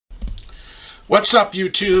What's up,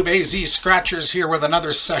 YouTube? AZ Scratchers here with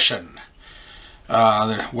another session.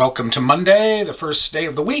 Welcome to Monday, the first day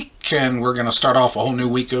of the week, and we're going to start off a whole new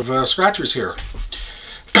week of Scratchers here.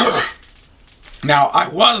 Now, I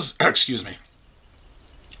was going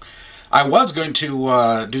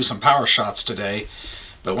to do some power shots today,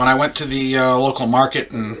 but when I went to the local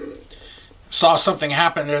market and saw something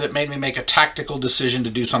happen there that made me make a tactical decision to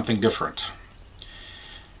do something different.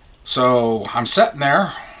 So I'm sitting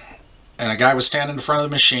there, and a guy was standing in front of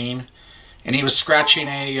the machine, and he was scratching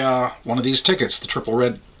a one of these tickets, the triple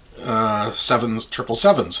red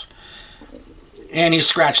 777's. And he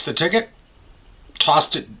scratched the ticket,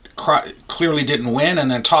 tossed it, clearly didn't win,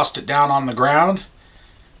 and then tossed it down on the ground,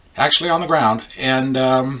 actually on the ground, and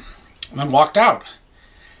then walked out.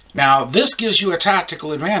 Now, this gives you a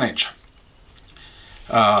tactical advantage.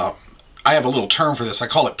 I have a little term for this. I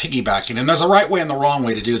call it piggybacking, and there's a right way and the wrong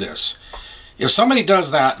way to do this. If somebody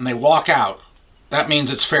does that and they walk out, that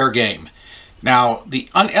means it's fair game. Now, the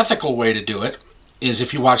unethical way to do it is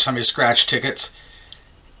if you watch somebody scratch tickets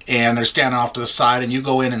and they're standing off to the side and you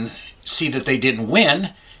go in and see that they didn't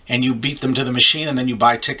win and you beat them to the machine and then you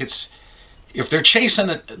buy tickets. If they're chasing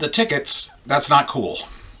the tickets, that's not cool.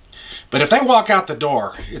 But if they walk out the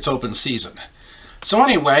door, it's open season. So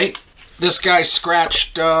anyway, this guy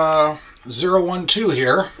scratched 012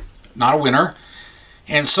 here, not a winner.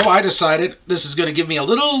 And so I decided this is going to give me a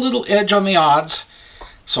little edge on the odds.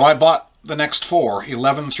 So I bought the next four,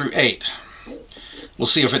 11 through 8. We'll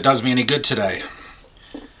see if it does me any good today.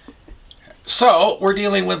 So we're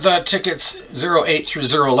dealing with tickets 08 through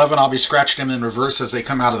 011. I'll be scratching them in reverse as they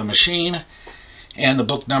come out of the machine. And the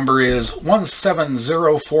book number is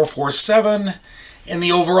 170447. And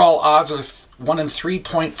the overall odds are 1 in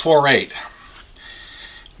 3.48.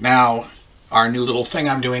 Now, our new little thing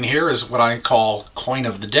I'm doing here is what I call Coin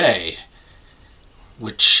of the Day,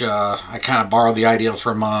 which I kind of borrowed the idea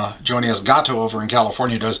from Jonias Gatto over in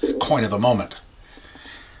California, who does Coin of the Moment.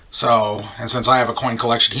 So, and since I have a coin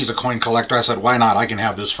collection, he's a coin collector, I said, why not? I can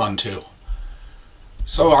have this fun too.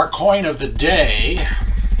 So our Coin of the Day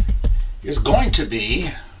is going to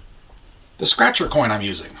be the Scratcher coin I'm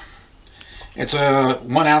using. It's a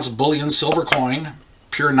 1 ounce bullion silver coin,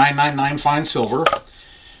 pure 999 fine silver.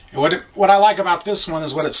 What I like about this one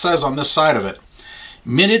is what it says on this side of it.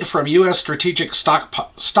 Minted from U.S. Strategic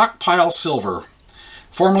Stockpile Silver,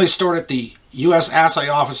 formerly stored at the U.S. Assay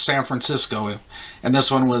Office, San Francisco, and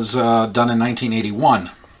this one was done in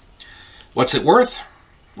 1981. What's it worth?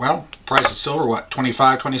 Well, price of silver, what,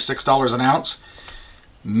 $25, $26 an ounce?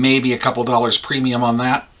 Maybe a couple dollars premium on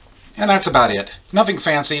that, and that's about it. Nothing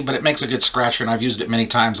fancy, but it makes a good scratcher, and I've used it many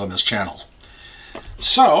times on this channel.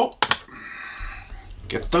 So,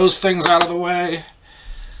 get those things out of the way.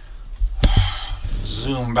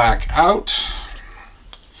 Zoom back out.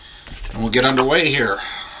 And we'll get underway here.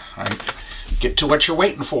 Get to what you're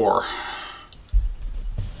waiting for.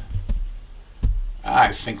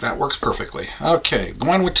 I think that works perfectly. Okay,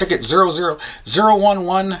 going with ticket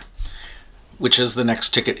 00011, which is the next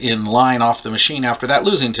ticket in line off the machine after that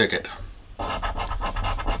losing ticket.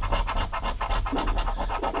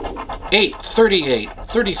 8, 38,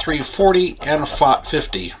 33, 40, and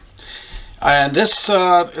 50. And this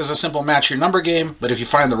is a simple match your number game, but if you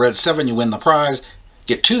find the red 7, you win the prize.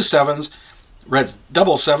 Get 2 7s. Red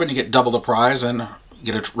double 7, you get double the prize, and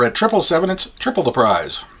get a red triple 7, it's triple the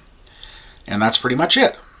prize. And that's pretty much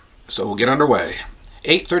it. So we'll get underway.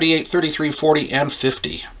 8, 38, 33, 40, and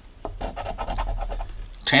 50.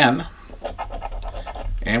 10.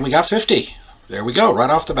 And we got 50. There we go, right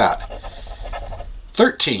off the bat.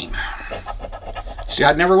 13. See,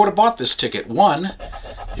 I never would have bought this ticket. 1,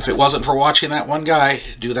 if it wasn't for watching that one guy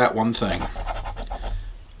do that one thing.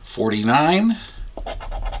 49.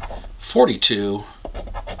 42.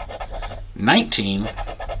 19.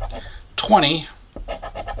 20.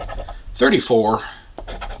 34.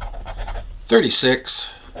 36.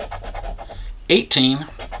 18.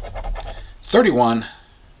 31.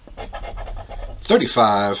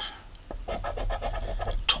 35.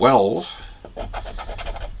 12.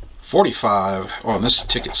 45. Oh, and this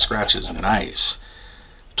ticket scratch is nice.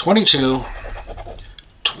 22.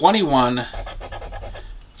 21.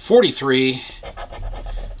 43.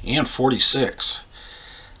 And 46.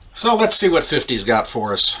 So let's see what 50's got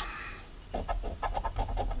for us.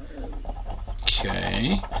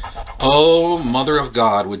 Okay. Oh, mother of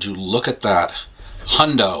God, would you look at that.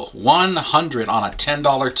 Hundo. 100 on a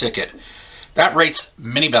 $10 ticket. That rates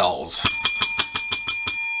many bells.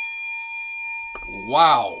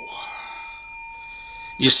 Wow.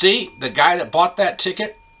 You see, the guy that bought that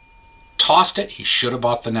ticket tossed it. He should have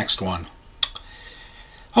bought the next one.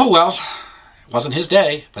 Oh well, Wasn't his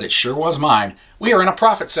day, but it sure was mine. We are in a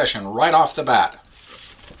profit session right off the bat.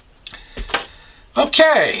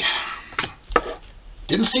 Okay.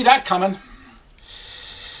 Didn't see that coming.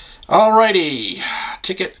 Alrighty.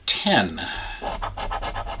 Ticket 10.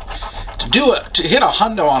 To hit a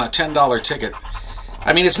hundo on a $10 ticket.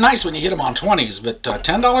 I mean, it's nice when you hit them on 20s, but a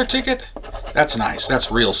 $10 ticket? That's nice. That's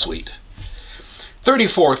real sweet.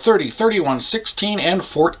 34, 30, 31, 16, and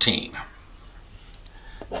 14.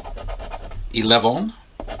 11,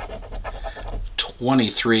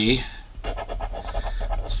 23,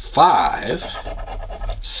 5,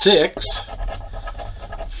 6,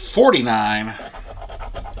 49,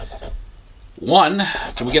 1.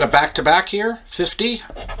 Can we get a back-to-back here? 50,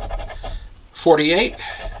 48,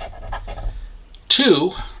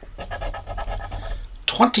 2,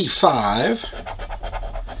 25,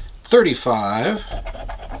 35,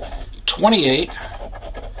 28,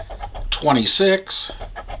 26,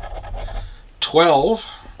 12,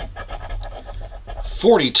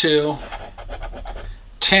 42,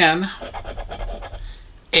 10,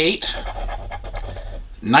 8,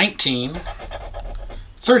 19,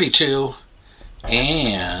 32,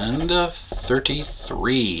 and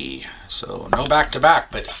 33. So no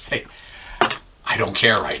back-to-back, but hey, I don't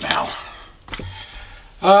care right now.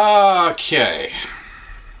 Okay.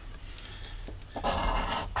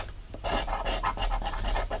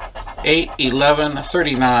 $8, $11,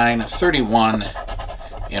 $39, $31,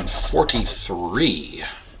 and $43.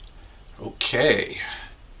 Okay.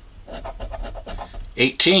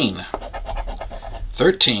 18,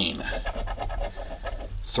 13,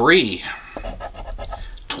 3,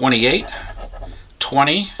 28,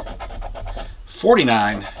 20,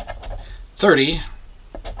 49, 30,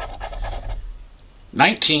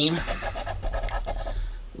 19,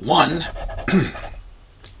 1,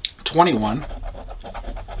 21,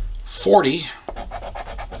 40,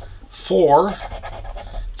 4,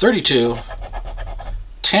 32,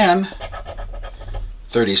 10,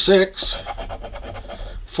 36,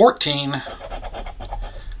 14,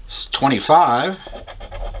 25,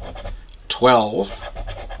 12,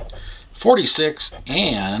 46,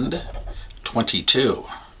 and 22.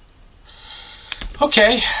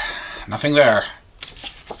 Okay, nothing there.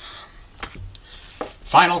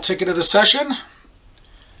 Final ticket of the session.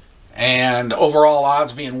 And overall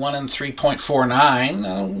odds being 1 in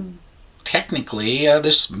 3.49. Technically,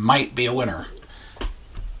 this might be a winner.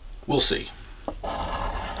 We'll see.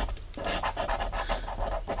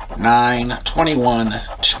 9, 21,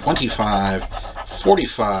 25,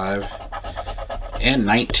 45, and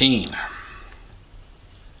 19.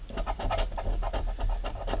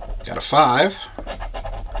 Got a 5,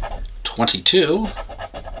 22,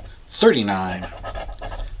 39,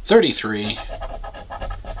 33,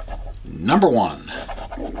 number 1,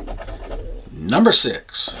 number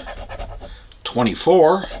 6,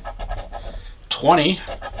 24, 20,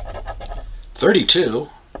 32,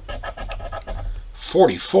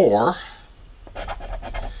 44,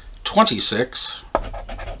 26,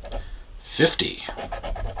 50,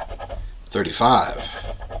 35,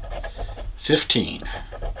 15,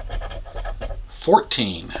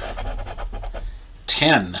 14,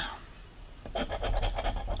 10,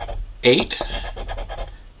 8,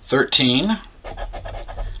 13,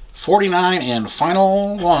 49, and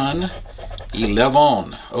final one,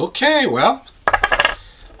 11. Okay, well,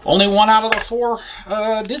 only 1 out of the 4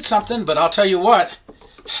 did something, but I'll tell you what,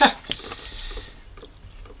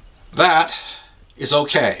 that is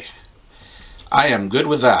okay. I am good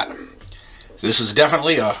with that. This is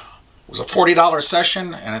definitely was a $40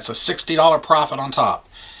 session, and it's a $60 profit on top.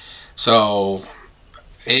 So,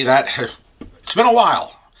 hey, it's been a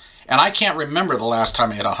while, and I can't remember the last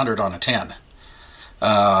time I hit 100 on a 10.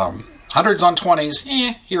 Hundreds on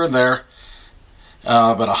 20s, here and there,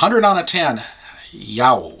 but 100 on a 10,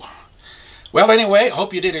 yow. Well, anyway,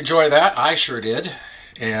 hope you did enjoy that. I sure did,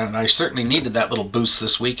 and I certainly needed that little boost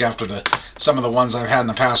this week after some of the ones I've had in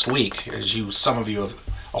the past week, as some of you have,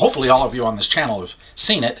 hopefully all of you on this channel have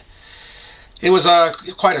seen it. It was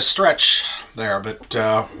quite a stretch there, but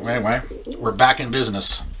anyway, we're back in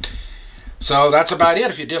business. So that's about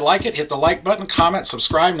it. If you did like it, hit the like button, comment,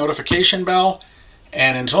 subscribe, notification bell,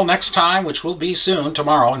 and until next time, which will be soon,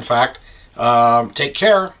 tomorrow in fact, take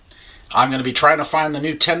care. I'm going to be trying to find the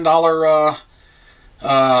new $10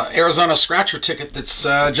 Arizona Scratcher ticket that's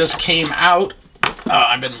just came out.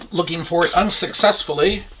 I've been looking for it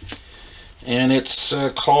unsuccessfully, and it's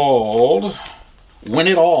called Win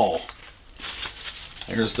It All.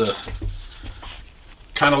 There's the,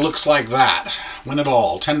 kind of looks like that. Win It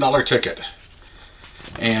All, $10 ticket.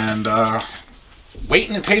 And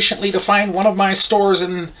waiting patiently to find one of my stores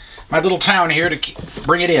in my little town here to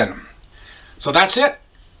bring it in. So that's it.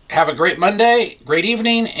 Have a great Monday, great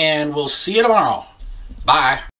evening, and we'll see you tomorrow. Bye.